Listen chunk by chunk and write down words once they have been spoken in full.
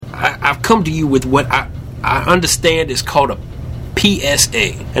I've come to you with what I understand is called a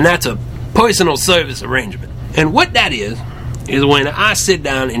PSA, and that's a personal service arrangement. And what that is when I sit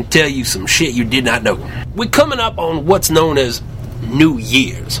down and tell you some shit you did not know. We're coming up on what's known as New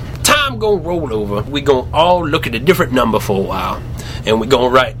Year's. Time gonna roll over. We're gonna all look at a different number for a while, and we're gonna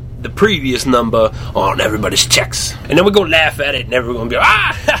write the previous number on everybody's checks. And then we're gonna laugh at it, and everyone's gonna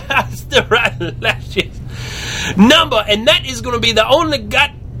be like, still writing last year's number. And that is gonna be the only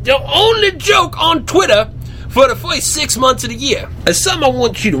joke on Twitter for the first 6 months of the year. And something I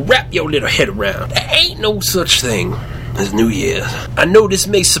want you to wrap your little head around. There ain't no such thing as New Year's. I know this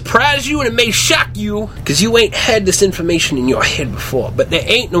may surprise you and it may shock you because you ain't had this information in your head before, but there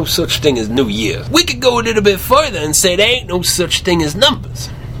ain't no such thing as New Year's. We could go a little bit further and say there ain't no such thing as numbers,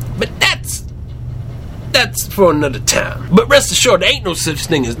 but that's for another time. But rest assured, there ain't no such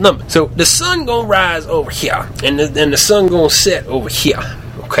thing as numbers. So the sun gonna rise over here, and the sun gonna set over here,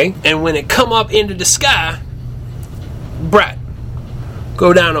 okay? And when it come up into the sky, bright.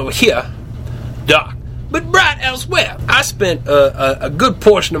 Go down over here, dark. But bright elsewhere. I spent a good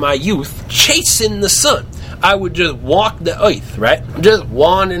portion of my youth chasing the sun. I would just walk the earth, right? Just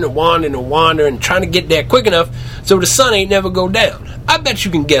wandering and trying to get there quick enough so the sun ain't never go down. I bet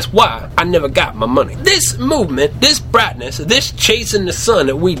you can guess why I never got my money. This movement, this brightness, this chasing the sun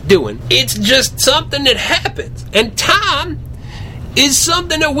that we doing, it's just something that happens. And time is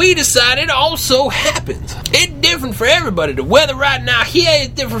something that we decided also happens. It's different for everybody. The weather right now here is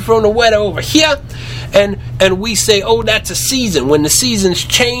different from the weather over here. And we say, oh, that's a season. When the seasons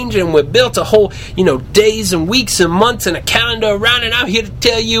change and we're built a whole, days and weeks and months and a calendar around it, I'm here to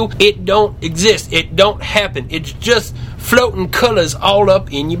tell you it don't exist. It don't happen. It's just floating colors all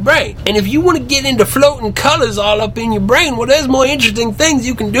up in your brain. And if you want to get into floating colors all up in your brain, well, there's more interesting things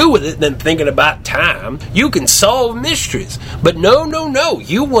you can do with it than thinking about time. You can solve mysteries. But no.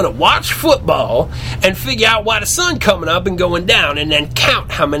 You want to watch football and figure out why the sun coming up and going down and then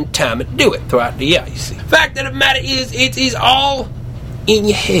count how many times it do it throughout the year, you see. Fact of the matter is, it is all in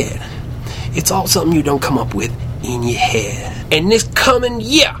your head. It's all something you don't come up with in your head. And this coming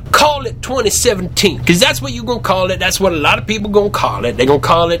year, call it 2017, because that's what you're going to call it. That's what a lot of people going to call it. They're going to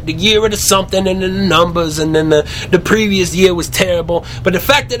call it the year of the something and then the numbers, and then the previous year was terrible. But the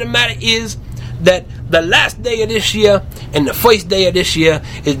fact of the matter is that the last day of this year and the first day of this year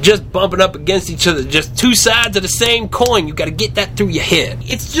is just bumping up against each other, just two sides of the same coin. You got to get that through your head.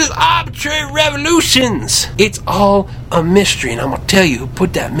 It's just arbitrary revolutions. It's all a mystery, and I'm going to tell you who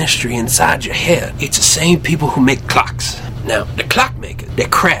put that mystery inside your head. It's the same people who make clocks. Now, the clockmakers, they're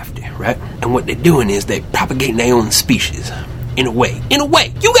crafty, right? And what they're doing is they're propagating their own species. In a way.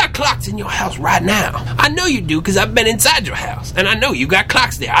 You got clocks in your house right now. I know you do, because I've been inside your house, and I know you got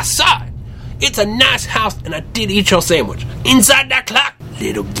clocks there. I saw it. It's a nice house, and I did eat your sandwich. Inside that clock,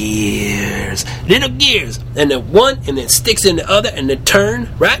 little gears. And then one, and then sticks in the other, and then turn,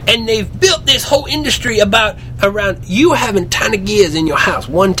 right? And they've built this whole industry around you having tiny gears in your house.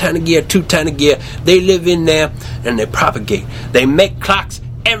 One tiny gear, two tiny gear. They live in there, and they propagate. They make clocks.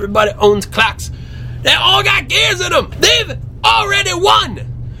 Everybody owns clocks. They all got gears in them. They've already won.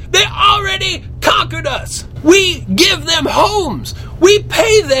 They already conquered us. We give them homes. We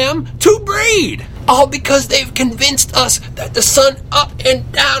pay them to breed. All because they've convinced us that the sun up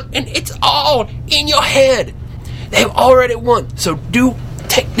and down, and it's all in your head. They've already won. So do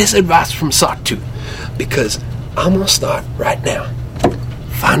take this advice from Sawtooth, because I'm going to start right now.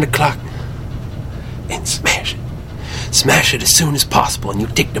 Find the clock and smash it. Smash it as soon as possible, and you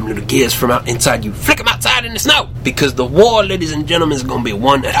take them little gears from out inside, you flick them outside in the snow, because the war, ladies and gentlemen, is going to be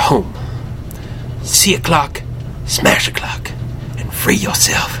won at home. See a clock, smash a clock, and free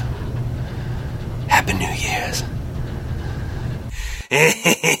yourself. Happy New Year's.